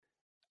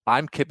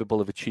I'm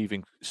capable of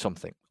achieving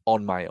something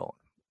on my own.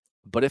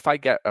 But if I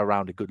get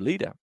around a good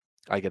leader,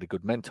 I get a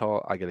good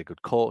mentor, I get a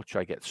good coach,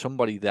 I get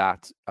somebody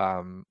that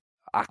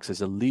acts as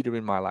a leader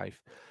in my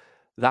life,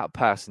 that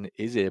person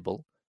is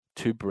able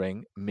to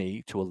bring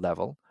me to a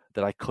level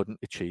that I couldn't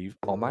achieve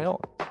on my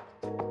own.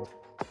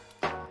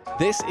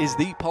 This is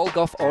the Paul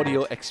Gough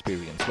audio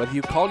experience. Whether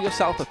you call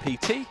yourself a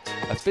PT,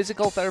 a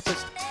physical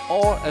therapist,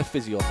 or a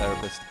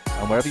physiotherapist,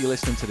 and wherever you're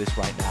listening to this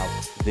right now,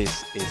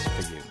 this is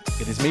for you.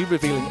 It is me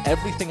revealing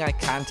everything I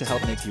can to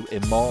help make you a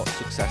more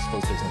successful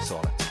business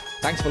owner.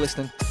 Thanks for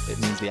listening. It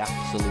means the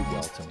absolute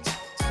world to me.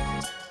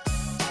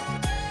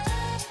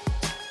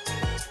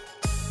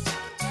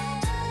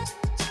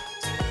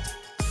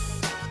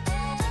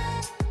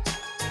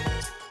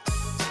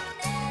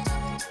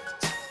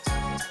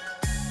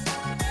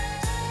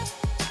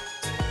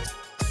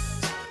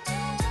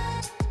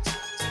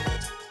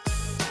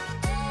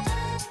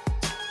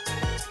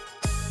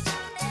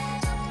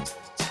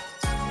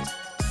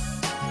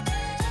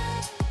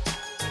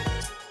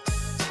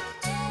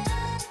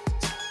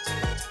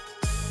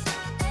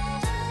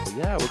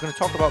 Yeah, we're going to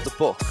talk about the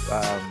book,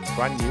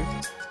 brand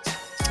new-ish,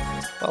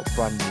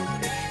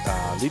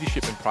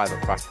 Leadership in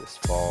Private Practice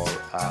for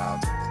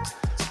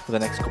the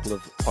next couple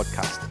of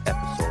podcast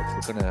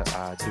episodes. We're going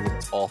to do an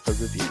author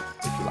review,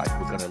 if you like.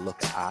 We're going to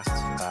look at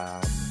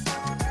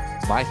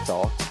my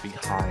thoughts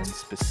behind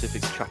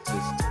specific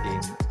chapters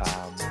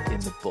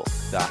in the book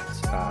that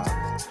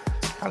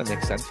kind of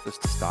makes sense for us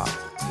to start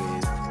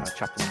with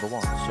chapter number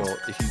 1. So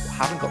if you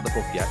haven't got the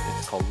book yet,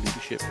 it's called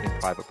Leadership in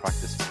Private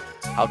Practice: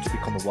 How to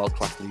Become a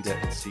World-Class Leader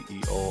and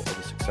CEO of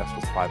a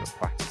Successful Private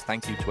Practice.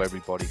 Thank you to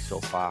everybody so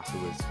far who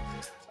has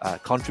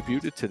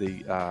contributed to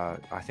the,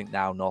 I think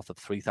now north of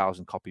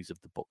 3,000 copies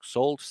of the book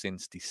sold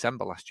since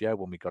December last year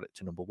when we got it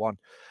to number 1.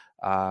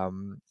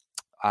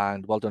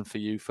 And well done for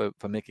you for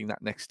making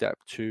that next step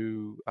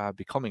to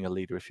becoming a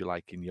leader, if you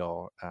like, in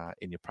your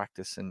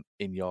practice and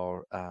in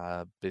your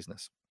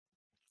business.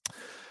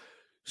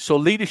 So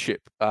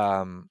leadership,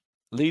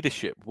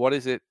 what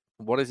is it?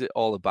 What is it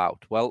all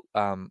about? Well,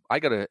 I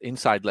got an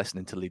inside lesson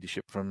into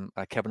leadership from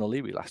Kevin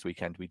O'Leary last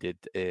weekend. We did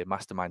a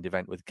mastermind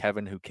event with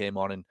Kevin, who came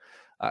on and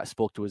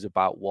spoke to us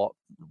about what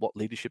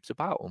leadership's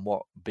about and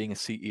what being a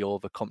CEO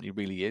of a company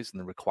really is,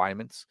 and the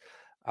requirements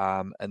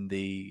and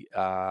the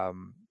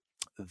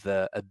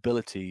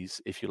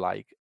abilities, if you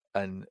like,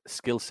 and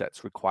skill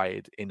sets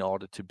required in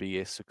order to be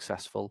a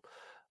successful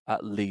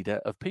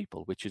leader of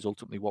people, which is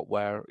ultimately what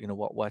we're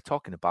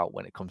talking about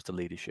when it comes to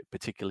leadership,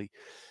 particularly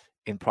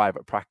in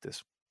private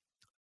practice.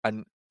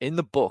 And in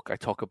the book, I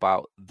talk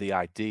about the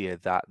idea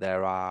that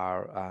there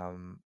are,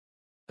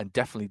 and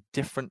definitely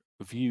different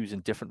views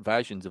and different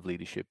versions of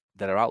leadership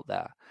that are out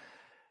there.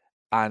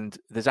 And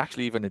there's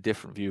actually even a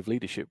different view of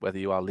leadership, whether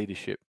you are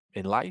leadership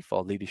in life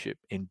or leadership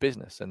in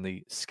business. And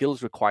the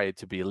skills required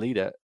to be a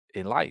leader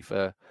in life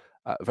are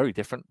very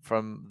different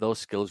from those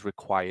skills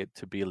required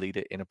to be a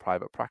leader in a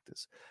private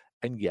practice.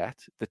 And yet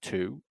the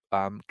two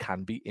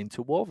can be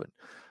interwoven.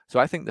 So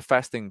I think the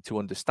first thing to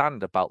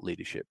understand about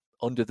leadership,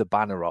 under the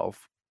banner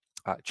of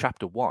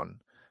chapter 1,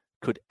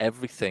 could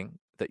everything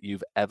that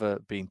you've ever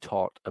been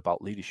taught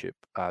about leadership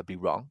be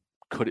wrong?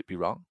 Could it be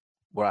wrong?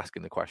 We're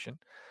asking the question.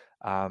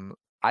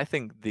 I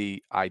think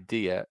the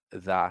idea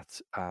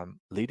that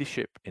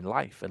leadership in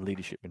life and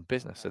leadership in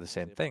business are the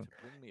same thing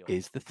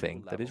is the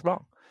thing that is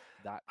wrong.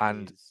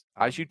 And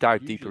as you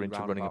dive deeper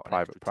into running a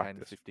private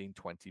practice, 10, 15,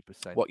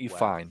 20% what you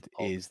find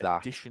is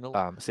that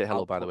say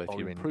hello, by the way, if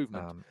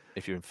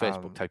you're in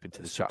Facebook, type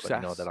into the chat,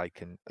 let me know that I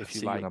can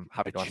see you, and I'm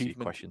happy to answer your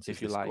questions if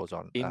this goes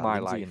on in my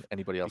life. And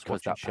anybody else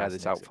watching, share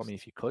this out for me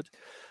if you could.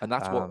 And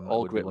that's what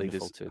all great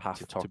leaders have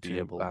to talk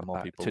to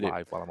more people to do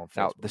while I'm on Facebook.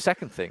 Now, the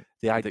second thing,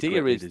 the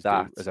idea is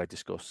that, as I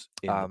discuss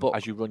in the book,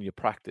 as you run your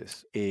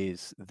practice,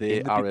 is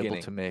they are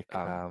able to make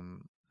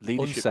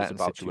leadership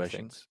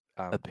situations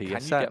appear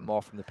certain. Can you get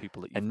more from the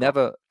people that you've got?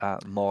 Never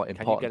more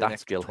important that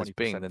skill has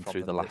been than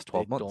through the last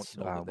 12 months.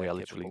 We are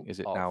literally, is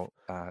it now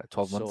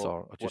 12 months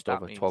or just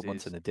over 12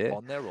 months in a day,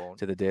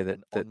 to the day that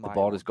the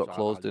borders got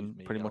closed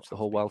and pretty much the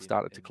whole world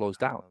started to close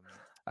down.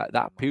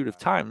 That period of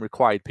time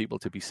required people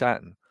to be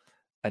certain,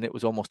 and it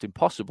was almost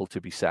impossible to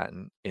be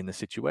certain in the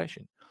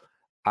situation.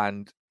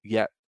 And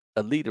yet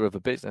a leader of a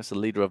business, a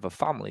leader of a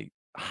family,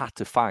 had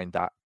to find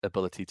that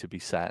ability to be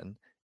certain,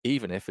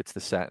 even if it's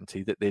the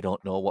certainty that they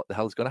don't know what the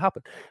hell is going to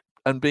happen,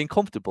 and being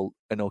comfortable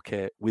and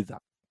okay with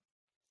that.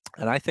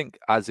 And I think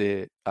as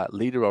a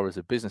leader or as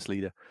a business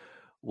leader,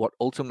 what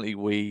ultimately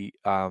we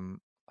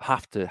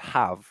have to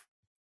have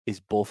is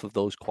both of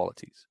those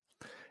qualities.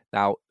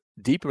 Now,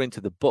 deeper into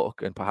the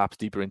book and perhaps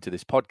deeper into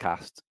this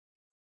podcast,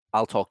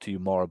 I'll talk to you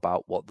more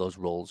about what those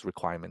roles,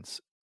 requirements,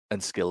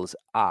 and skills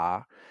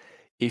are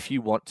if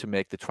you want to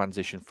make the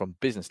transition from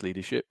business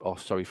leadership,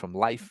 from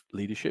life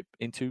leadership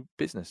into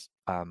business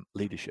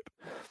leadership.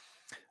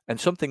 And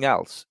something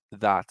else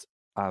that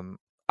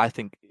I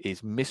think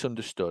is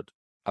misunderstood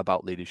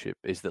about leadership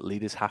is that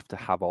leaders have to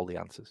have all the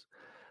answers.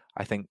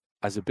 I think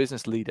as a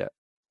business leader,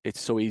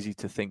 it's so easy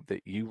to think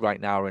that you right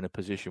now are in a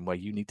position where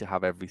you need to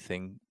have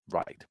everything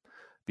right,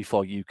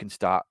 before you can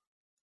start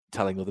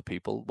telling other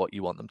people what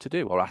you want them to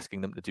do or asking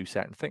them to do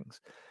certain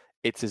things.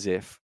 It's as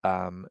if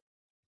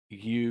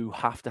you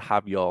have to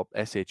have your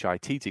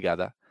SHIT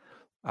together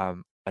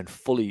and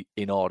fully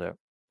in order,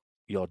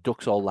 your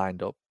ducks all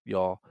lined up,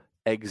 your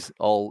eggs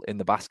all in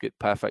the basket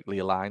perfectly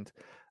aligned.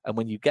 And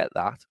when you get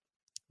that,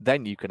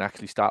 then you can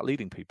actually start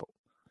leading people.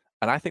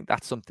 And I think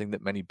that's something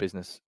that many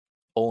business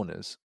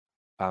owners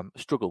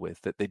struggle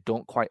with, that they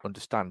don't quite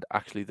understand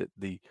actually that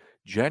the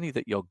journey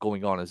that you're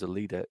going on as a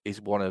leader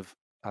is one of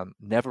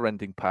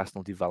never-ending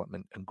personal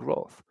development and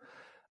growth.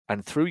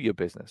 And through your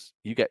business,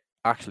 you get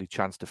actually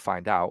chance to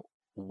find out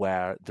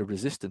where the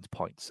resistance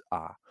points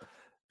are,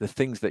 the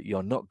things that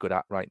you're not good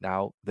at right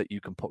now that you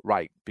can put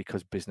right,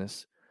 because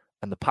business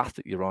and the path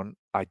that you're on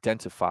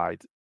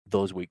identified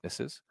those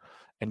weaknesses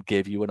and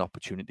gave you an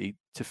opportunity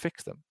to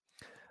fix them.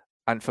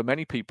 And for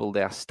many people,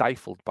 they are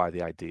stifled by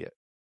the idea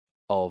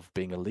of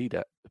being a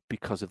leader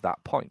because of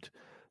that point,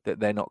 that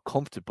they're not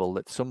comfortable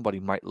that somebody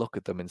might look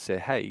at them and say,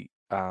 hey,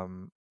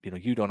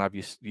 you don't have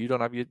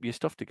your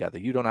stuff together.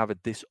 You don't have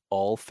this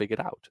all figured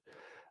out.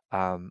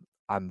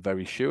 I'm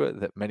very sure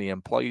that many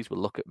employees will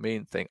look at me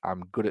and think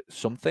I'm good at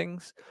some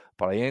things,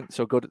 but I ain't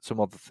so good at some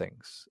other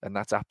things. And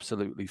that's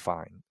absolutely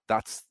fine.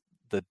 That's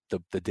the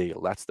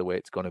deal. That's the way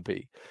it's going to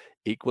be.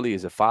 Equally,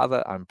 as a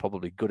father, I'm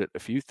probably good at a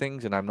few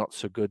things and I'm not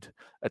so good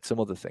at some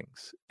other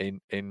things in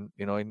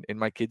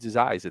my kids'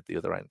 eyes at the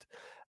other end.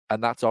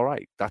 And that's all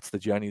right. That's the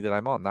journey that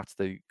I'm on. That's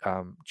the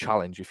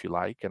challenge, if you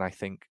like. And I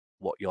think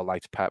what your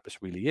life's purpose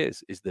really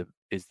is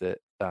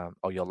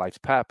or your life's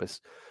purpose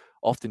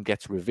often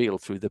gets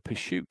revealed through the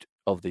pursuit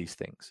of these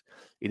things.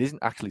 It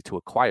isn't actually to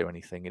acquire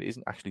anything. It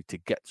isn't actually to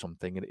get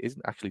something. And it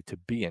isn't actually to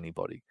be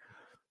anybody.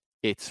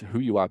 It's who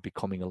you are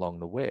becoming along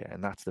the way.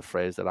 And that's the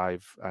phrase that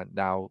I've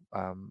now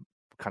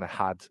kind of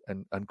had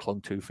and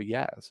clung to for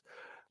years.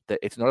 That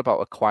it's not about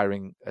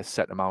acquiring a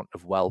set amount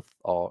of wealth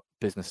or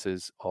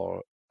businesses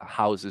or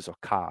houses or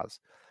cars.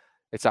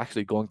 It's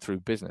actually going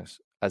through business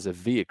as a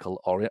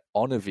vehicle or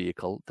on a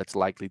vehicle that's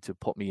likely to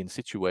put me in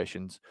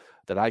situations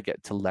that I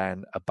get to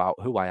learn about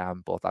who I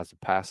am, both as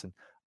a person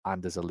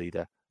and as a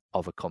leader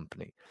of a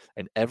company.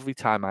 And every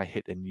time I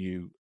hit a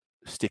new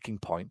sticking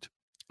point,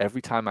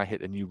 every time I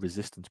hit a new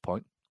resistance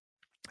point,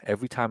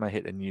 every time I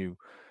hit a new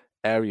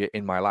area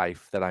in my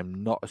life that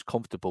I'm not as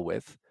comfortable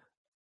with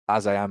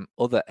as I am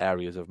other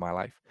areas of my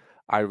life,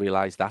 I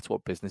realized that's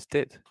what business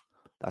did.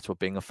 That's what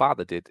being a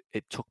father did.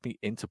 It took me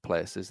into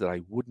places that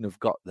I wouldn't have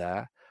got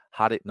there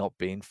had it not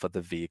been for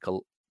the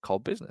vehicle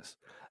called business.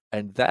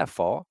 And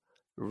therefore,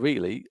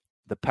 really,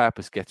 the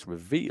purpose gets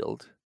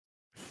revealed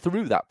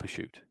through that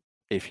pursuit,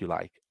 if you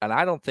like. And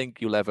I don't think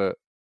you'll ever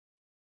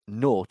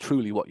know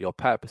truly what your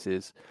purpose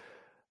is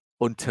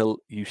until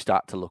you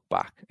start to look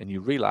back and you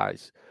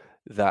realize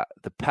that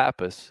the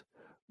purpose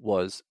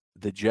was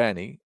the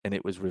journey, and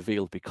it was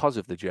revealed because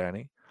of the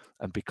journey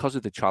and because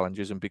of the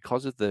challenges and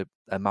because of the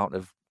amount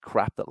of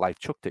crap that life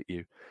chucked at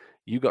you.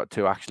 You got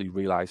to actually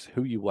realize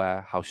who you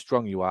were, how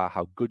strong you are,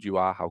 how good you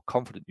are, how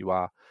confident you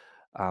are,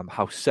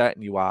 how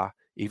certain you are,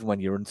 even when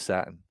you're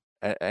uncertain.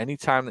 Any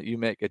time that you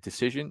make a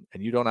decision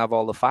and you don't have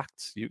all the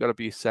facts, you've got to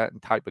be a certain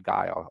type of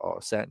guy or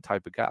a certain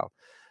type of gal.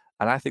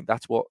 And I think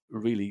that's what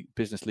really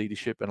business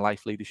leadership and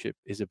life leadership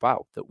is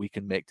about, that we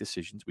can make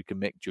decisions, we can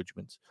make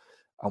judgments,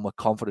 and we're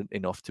confident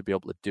enough to be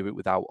able to do it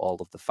without all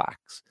of the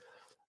facts.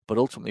 But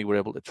ultimately, we're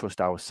able to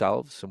trust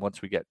ourselves. And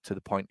once we get to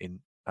the point in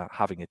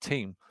having a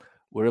team,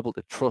 we're able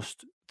to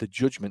trust the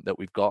judgment that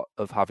we've got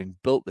of having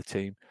built the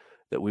team,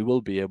 that we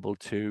will be able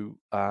to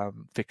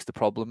fix the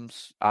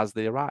problems as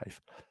they arrive.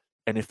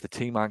 And if the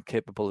team aren't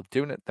capable of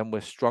doing it, then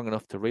we're strong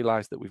enough to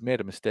realize that we've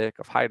made a mistake.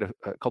 I've hired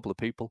a couple of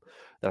people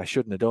that I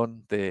shouldn't have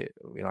done.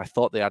 I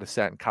thought they had a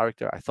certain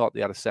character. I thought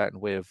they had a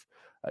certain way of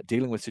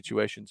dealing with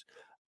situations,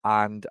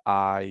 and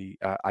I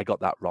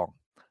got that wrong.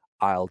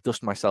 I'll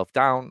dust myself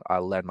down.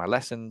 I'll learn my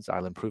lessons.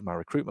 I'll improve my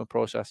recruitment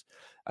process,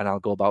 and I'll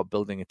go about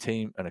building a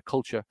team and a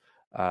culture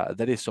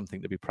that is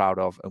something to be proud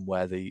of and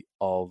worthy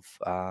of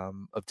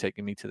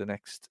taking me to the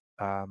next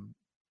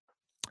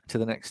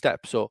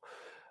step. So,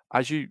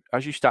 as you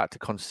start to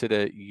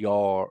consider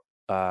your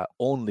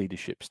own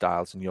leadership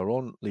styles and your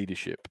own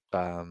leadership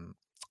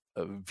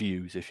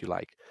views, if you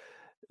like,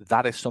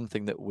 that is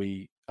something that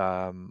we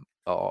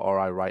or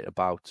I write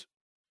about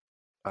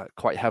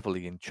quite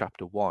heavily in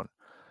chapter 1.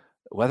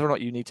 Whether or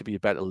not you need to be a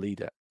better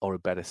leader or a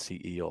better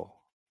CEO.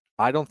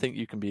 I don't think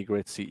you can be a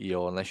great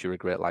CEO unless you're a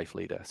great life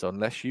leader. So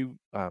unless you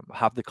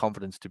have the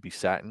confidence to be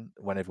certain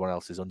when everyone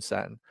else is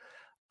uncertain,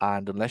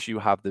 and unless you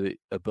have the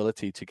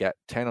ability to get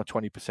 10 or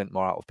 20%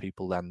 more out of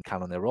people than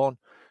can on their own,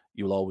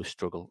 you'll always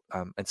struggle.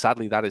 And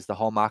sadly, that is the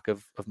hallmark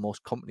of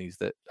most companies,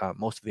 that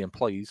most of the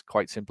employees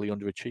quite simply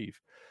underachieve.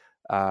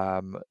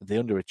 They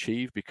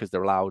underachieve because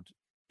they're allowed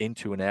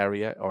into an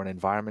area or an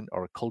environment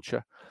or a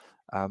culture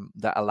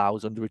that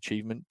allows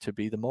underachievement to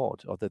be the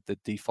mode, or the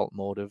default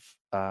mode of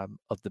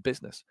the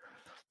business.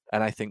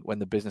 And I think when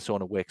the business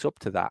owner wakes up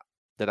to that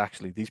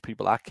actually these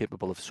people are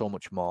capable of so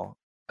much more.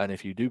 And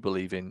if you do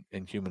believe in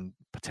human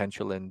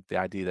potential and the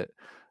idea that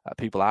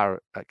people are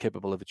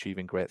capable of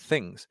achieving great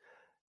things,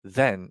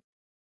 then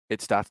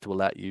it starts to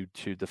alert you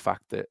to the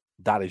fact that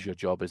that is your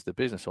job as the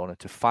business owner,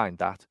 to find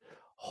that,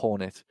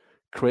 hone it,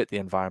 create the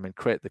environment,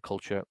 create the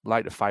culture,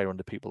 light a fire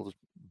under people's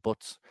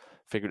butts,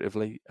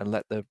 figuratively, and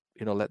let the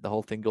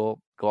whole thing go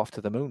off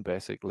to the moon,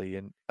 basically.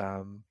 And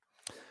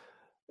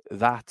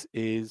that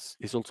is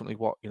ultimately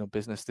what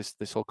business,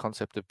 this whole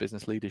concept of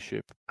business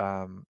leadership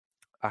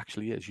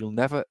actually is. You'll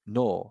never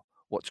know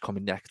what's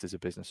coming next as a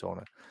business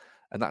owner,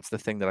 and that's the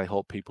thing that I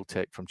hope people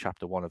take from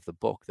chapter 1 of the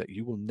book, that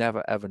you will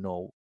never ever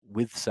know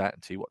with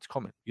certainty what's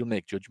coming. You'll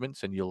make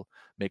judgments and you'll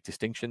make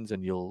distinctions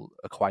and you'll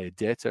acquire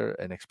data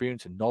and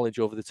experience and knowledge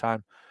over the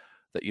time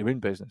that you're in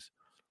business.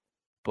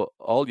 But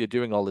all you're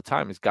doing all the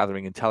time is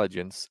gathering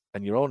intelligence,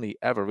 and you're only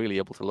ever really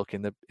able to look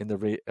in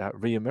the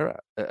rear mirror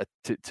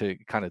to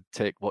kind of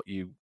take what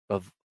you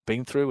have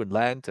been through and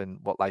learned and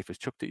what life has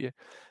chucked at you,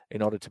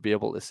 in order to be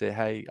able to say,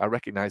 hey, I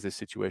recognize this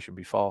situation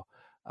before.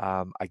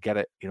 I get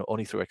it,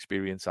 only through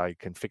experience I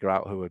can figure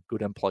out who a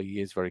good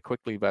employee is very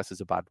quickly versus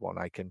a bad one.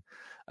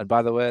 And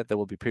by the way, there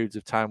will be periods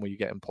of time where you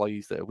get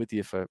employees that are with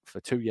you for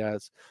 2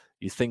 years.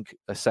 You think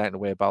a certain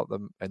way about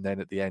them, and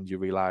then at the end you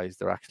realize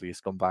they're actually a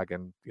scumbag,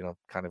 and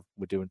kind of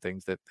were doing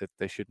things that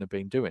they shouldn't have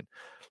been doing.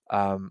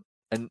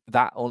 And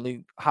that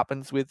only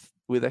happens with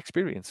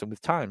experience and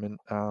with time.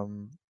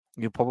 And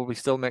you'll probably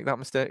still make that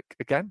mistake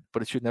again,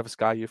 but it should never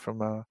scare you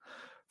from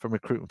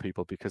recruiting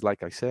people, because,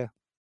 like I say,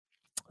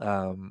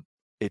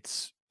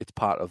 it's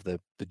part of the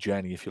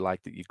journey, if you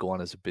like, that you go on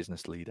as a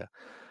business leader.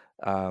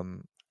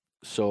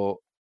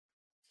 So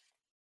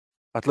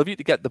I'd love you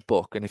to get the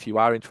book, and if you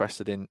are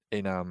interested in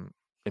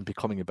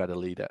becoming a better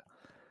leader,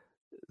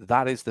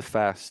 that is the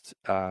first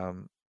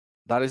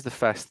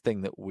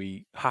thing that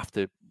we have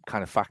to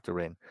kind of factor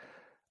in.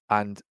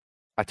 And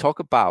I talk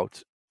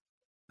about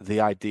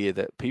the idea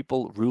that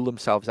people rule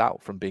themselves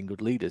out from being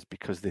good leaders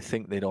because they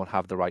think they don't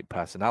have the right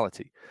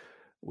personality.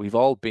 We've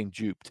all been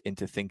duped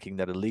into thinking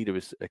that a leader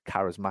is a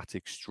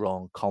charismatic,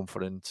 strong,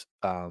 confident,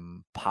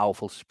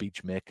 powerful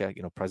speech maker.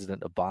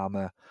 President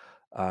Obama,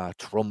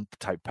 Trump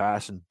type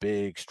person,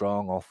 big,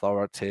 strong,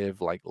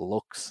 authoritative, like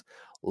looks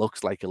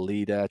like a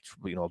leader.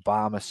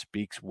 Obama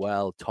speaks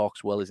well,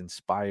 talks well, is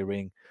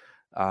inspiring.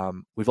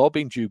 We've all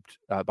been duped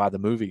by the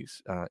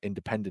movies,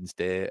 Independence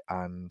Day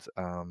and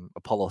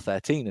Apollo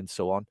 13 and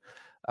so on,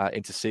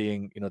 into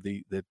seeing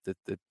the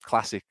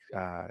classic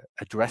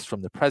address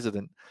from the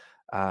president,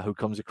 who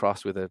comes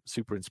across with a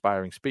super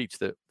inspiring speech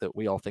that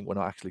we all think we're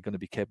not actually going to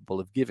be capable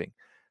of giving.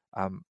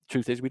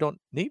 Truth is, we don't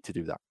need to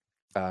do that.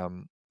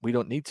 We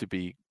don't need to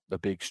be a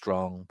big,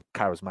 strong,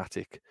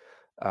 charismatic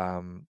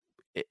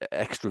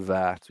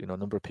extrovert. A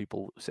number of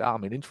people say,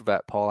 I'm an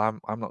introvert, Paul.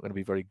 I'm not going to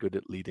be very good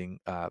at leading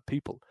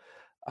people.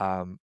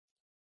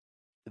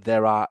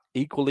 There are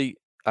equally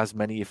as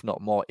many, if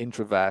not more,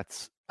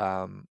 introverts,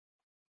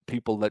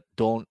 people that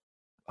don't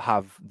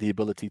have the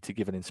ability to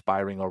give an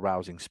inspiring or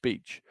rousing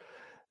speech,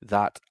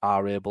 that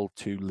are able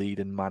to lead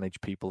and manage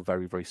people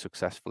very, very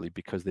successfully,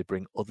 because they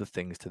bring other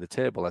things to the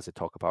table, as I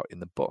talk about in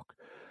the book.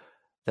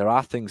 There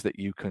are things that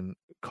you can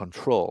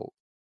control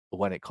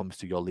when it comes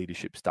to your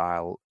leadership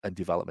style and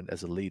development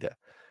as a leader.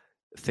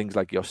 Things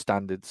like your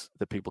standards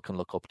that people can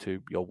look up to,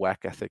 your work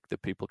ethic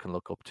that people can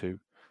look up to,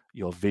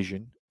 your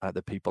vision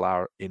that people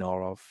are in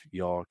awe of,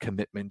 your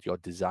commitment, your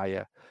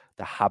desire,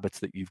 the habits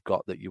that you've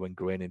got that you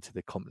ingrain into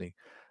the company.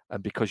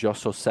 And because you're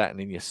so certain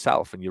in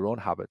yourself and your own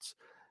habits,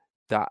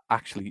 that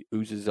actually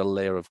oozes a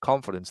layer of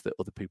confidence that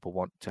other people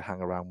want to hang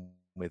around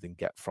with and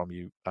get from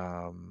you,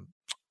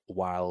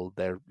 while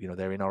they're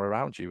in or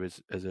around you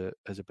as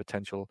a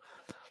potential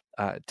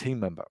team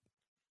member.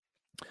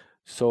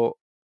 So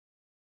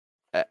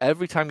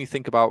every time you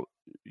think about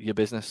your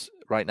business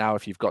right now,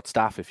 if you've got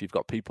staff, if you've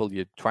got people,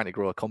 you're trying to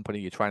grow a company,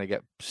 you're trying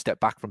to step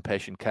back from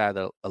patient care,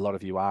 that a lot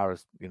of you are,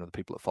 as the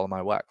people that follow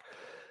my work,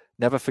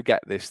 never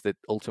forget this, that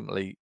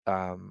ultimately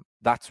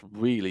that's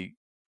really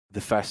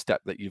the first step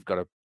that you've got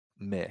to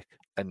make.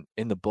 And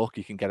in the book,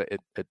 you can get it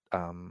at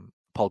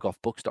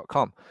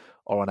paulgoffbooks.com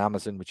or on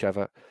Amazon,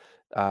 whichever.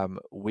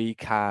 We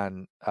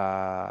can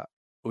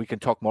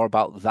talk more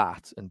about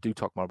that, and do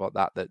talk more about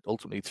that, that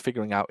ultimately it's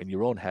figuring out in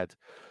your own head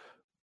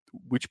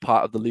which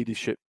part of the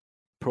leadership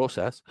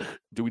process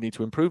do we need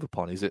to improve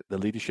upon. Is it the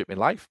leadership in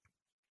life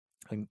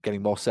and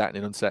getting more certain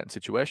in uncertain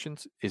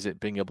situations? Is it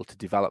being able to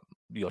develop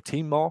your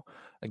team more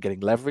and getting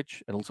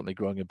leverage and ultimately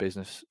growing a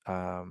business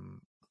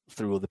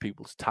through other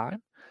people's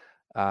time?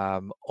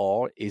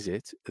 Or is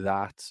it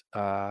that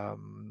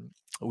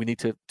we need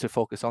to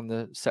focus on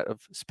the set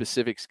of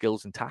specific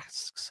skills and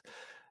tasks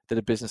that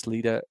a business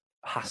leader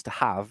has to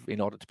have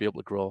in order to be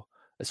able to grow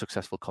a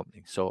successful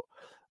company? So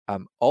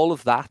all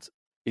of that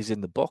is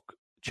in the book.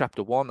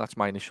 Chapter 1, that's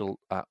my initial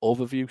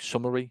overview,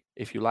 summary,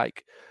 if you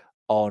like,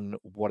 on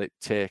what it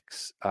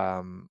takes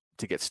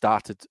to get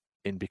started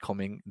in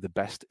becoming the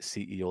best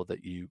CEO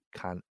that you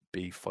can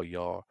be for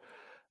your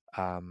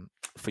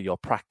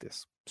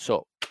practice.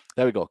 So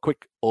there we go,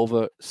 quick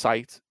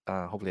oversight.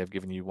 Hopefully I've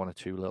given you one or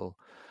two little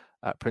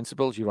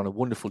principles. You're on a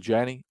wonderful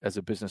journey as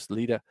a business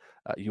leader.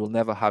 You will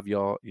never have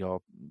your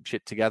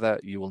shit together.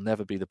 You will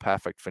never be the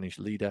perfect finished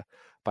leader.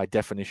 By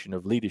definition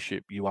of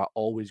leadership, you are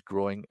always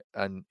growing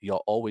and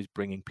you're always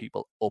bringing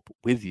people up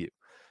with you.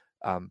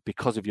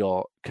 Because of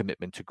your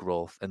commitment to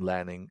growth and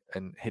learning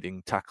and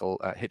hitting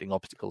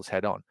obstacles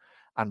head on.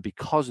 And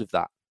because of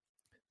that,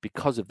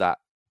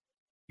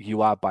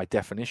 you are by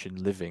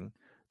definition living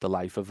the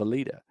life of a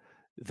leader,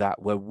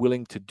 that we're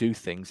willing to do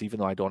things, even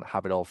though I don't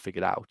have it all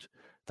figured out.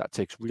 That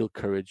takes real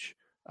courage,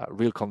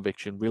 real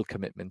conviction, real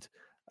commitment.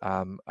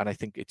 And I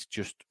think it's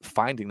just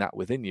finding that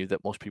within you,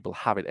 that most people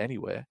have it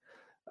anyway.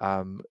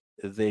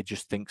 They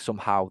just think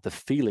somehow the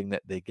feeling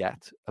that they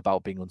get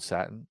about being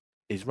uncertain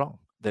is wrong,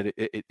 that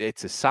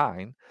it's a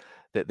sign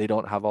that they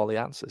don't have all the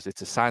answers.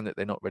 It's a sign that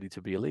they're not ready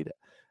to be a leader.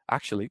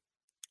 Actually,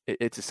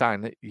 it's a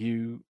sign that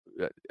you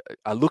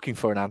are looking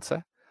for an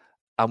answer.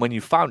 And when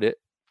you found it,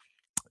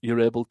 you're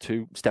able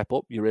to step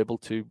up. You're able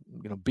to,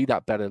 be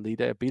that better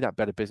leader, be that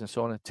better business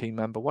owner, team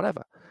member,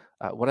 whatever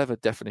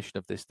definition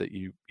of this that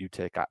you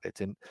take at it.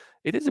 And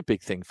it is a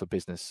big thing for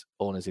business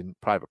owners in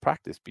private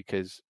practice,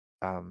 because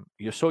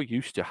you're so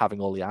used to having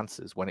all the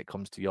answers when it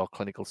comes to your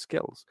clinical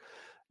skills.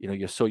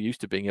 You're so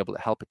used to being able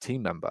to help a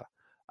team member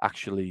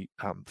actually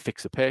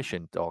fix a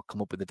patient or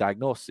come up with a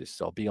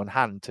diagnosis or be on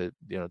hand to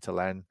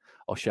learn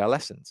or share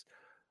lessons,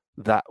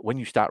 that when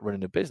you start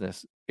running a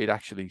business, it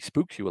actually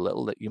spooks you a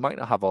little that you might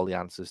not have all the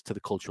answers to the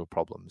cultural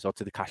problems or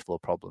to the cash flow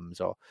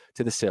problems or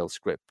to the sales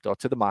script or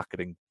to the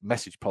marketing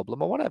message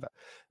problem or whatever.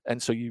 And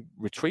so you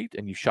retreat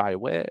and you shy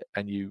away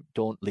and you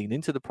don't lean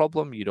into the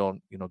problem. You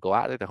don't, go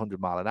at it 100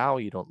 miles an hour.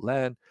 You don't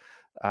learn.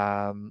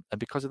 And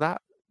because of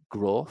that,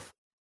 growth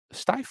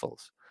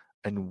stifles.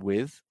 And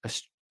when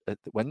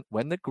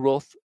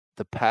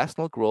the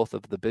personal growth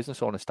of the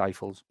business owner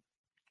stifles,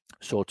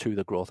 so too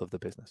the growth of the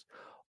business.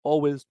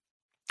 Always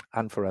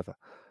and forever.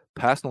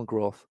 Personal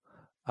growth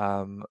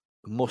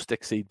must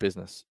exceed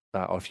business.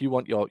 Or if you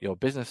want your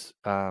business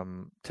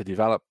to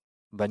develop,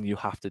 then you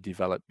have to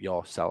develop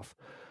yourself.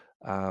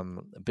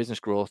 Business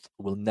growth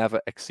will never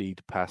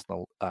exceed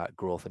personal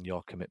growth and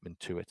your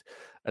commitment to it.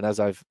 And as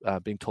I've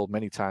been told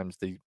many times,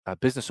 the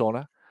business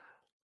owner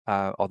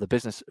or the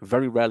business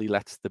very rarely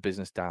lets the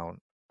business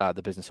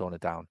owner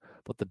down,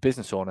 but the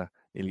business owner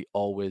nearly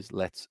always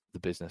lets the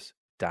business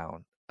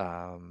down.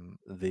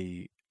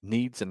 The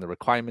needs and the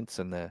requirements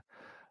and the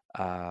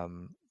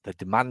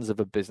demands of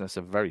a business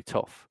are very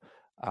tough,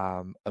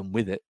 and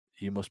with it,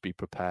 you must be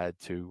prepared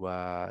to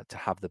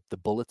have the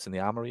bullets in the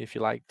armory, if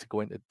you like, to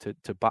go into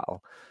to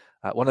battle.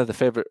 One of the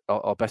favorite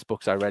or best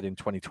books I read in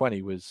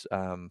 2020 was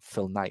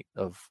Phil Knight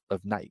of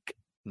Nike,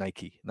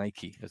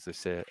 as they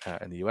say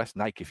in the US,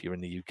 Nike if you're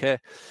in the UK.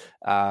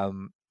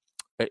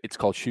 It's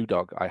called Shoe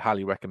Dog. I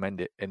highly recommend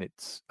it, and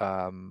it's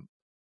in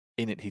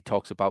it he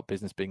talks about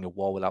business being a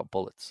war without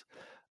bullets.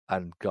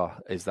 And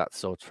God, is that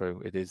so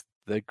true? It is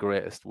the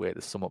greatest way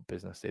to sum up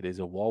business. It is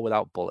a war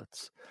without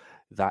bullets,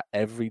 that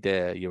every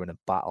day you're in a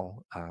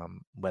battle,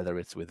 whether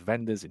it's with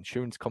vendors,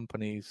 insurance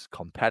companies,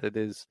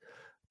 competitors,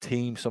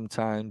 teams,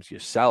 sometimes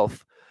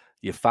yourself,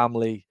 your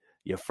family,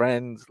 your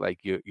friends. Like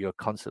you're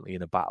constantly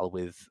in a battle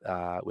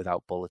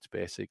without bullets.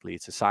 Basically,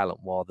 it's a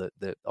silent war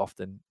that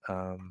often,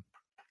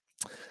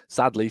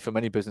 sadly, for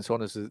many business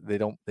owners, they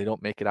don't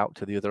make it out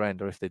to the other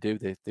end, or if they do,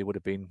 they would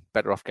have been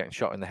better off getting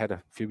shot in the head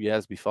a few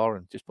years before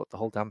and just put the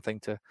whole damn thing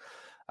to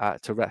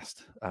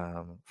rest.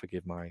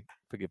 Forgive my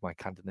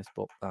candidness,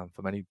 but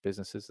for many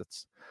businesses,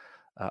 that's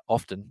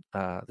often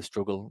the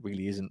struggle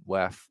really isn't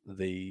worth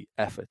the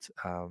effort.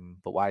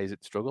 But why is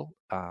it struggle?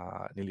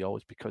 Nearly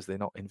always because they're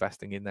not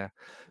investing in their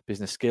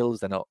business skills.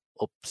 They're not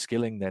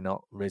upskilling. They're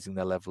not raising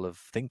their level of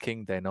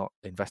thinking. They're not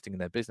investing in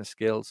their business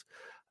skills.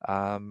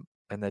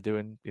 And they're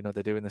doing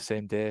the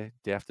same day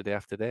after day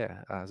after day.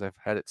 As I've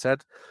heard it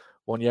said,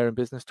 1 year in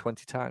business,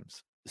 20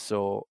 times.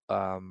 So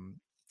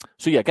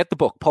yeah, get the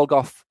book,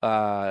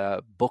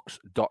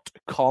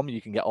 paulgoffbooks.com.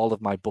 You can get all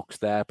of my books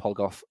there,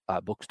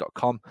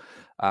 paulgoffbooks.com.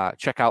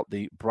 Check out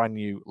the brand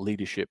new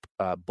leadership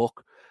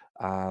book,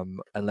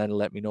 and then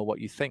let me know what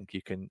you think.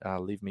 You can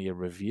leave me a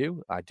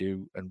review. I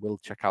do and will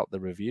check out the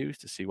reviews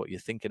to see what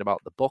you're thinking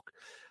about the book.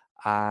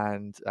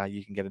 And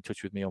you can get in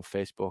touch with me on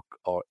Facebook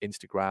or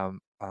Instagram.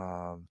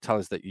 Tell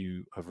us that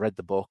you have read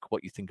the book,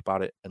 what you think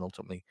about it, and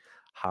ultimately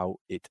how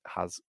it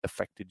has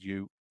affected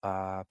you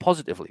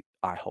positively,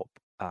 I hope.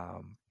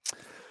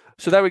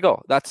 So there we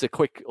go. That's a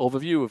quick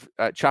overview of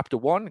Chapter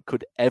 1.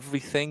 Could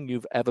everything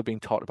you've ever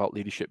been taught about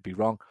leadership be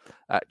wrong?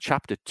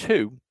 Chapter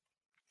 2,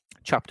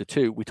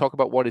 we talk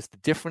about what is the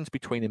difference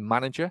between a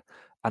manager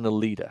and a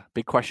leader.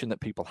 Big question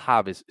that people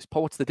have is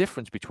Paul, what's the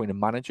difference between a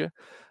manager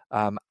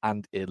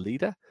and a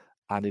leader?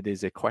 And it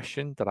is a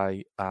question that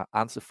I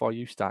answer for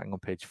you starting on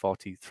page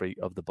 43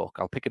 of the book.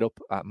 I'll pick it up,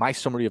 my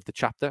summary of the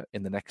chapter,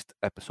 in the next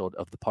episode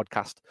of the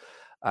podcast.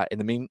 In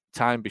the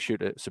meantime, be sure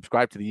to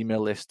subscribe to the email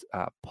list,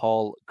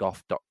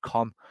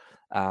 paulgoff.com.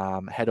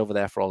 Head over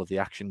there for all of the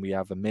action. We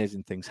have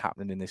amazing things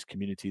happening in this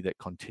community that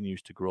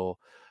continues to grow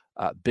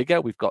bigger.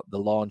 We've got the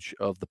launch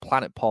of the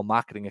Planet Paul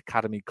Marketing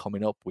Academy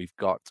coming up. We've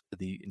got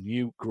the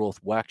new growth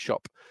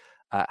workshop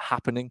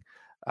happening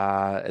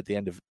at the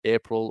end of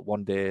April,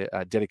 one day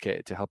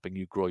dedicated to helping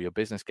you grow your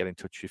business. Get in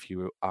touch if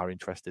you are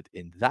interested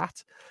in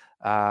that.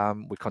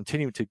 We're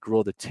continuing to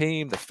grow the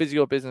team. The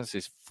physio business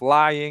is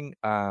flying.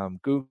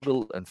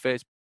 Google and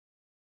Facebook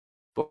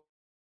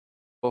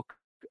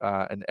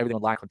and everything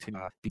online continue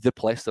to be the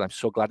place that I'm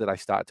so glad that I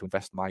started to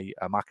invest my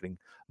marketing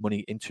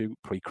money into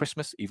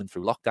pre-Christmas, even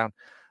through lockdown,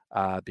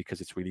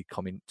 because it's really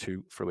coming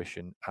to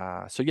fruition.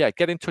 So yeah,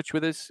 get in touch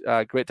with us.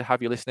 Great to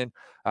have you listening,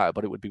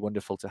 but it would be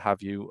wonderful to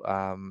have you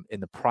in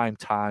the prime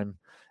time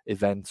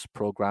events,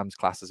 programs,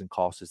 classes, and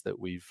courses that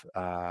we've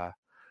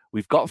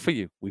got for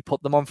you. We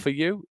put them on for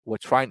you. We're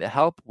trying to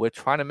help. We're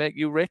trying to make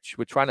you rich.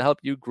 We're trying to help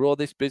you grow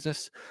this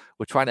business.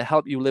 We're trying to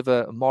help you live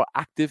a more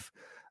active,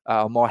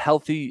 more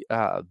healthy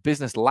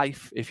business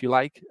life, if you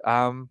like.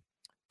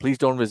 Please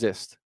don't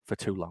resist for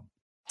too long.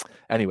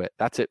 Anyway,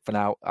 that's it for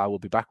now. I will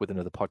be back with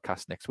another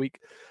podcast next week.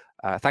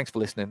 Thanks for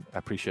listening. I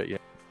appreciate you.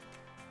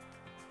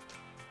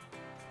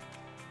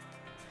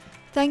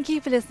 Thank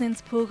you for listening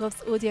to Paul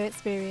Goff's audio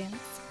experience.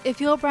 If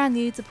you're brand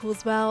new to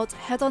Paul's world,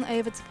 head on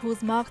over to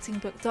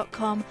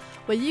paulsmarketingbook.com,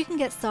 where you can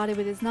get started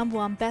with his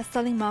 #1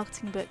 best-selling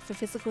marketing book for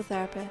physical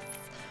therapists.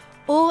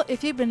 Or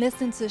if you've been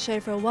listening to the show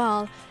for a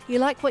while, you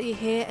like what you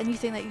hear and you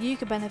think that you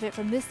could benefit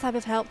from this type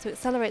of help to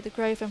accelerate the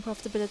growth and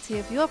profitability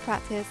of your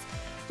practice,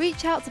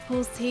 reach out to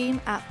Paul's team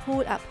at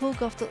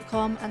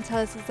paul@paulgoff.com and tell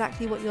us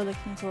exactly what you're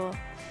looking for.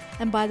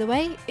 And by the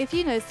way, if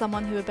you know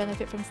someone who would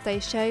benefit from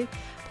today's show,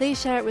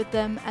 please share it with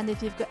them. And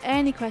if you've got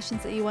any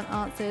questions that you want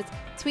answered,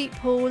 tweet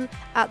Paul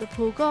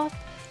 @thepaulgoff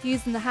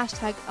using the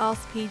hashtag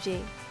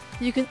AskPG.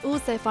 You can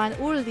also find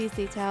all of these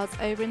details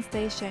over in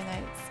today's show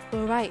notes.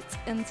 Alright,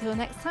 until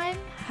next time,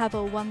 have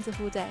a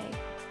wonderful day.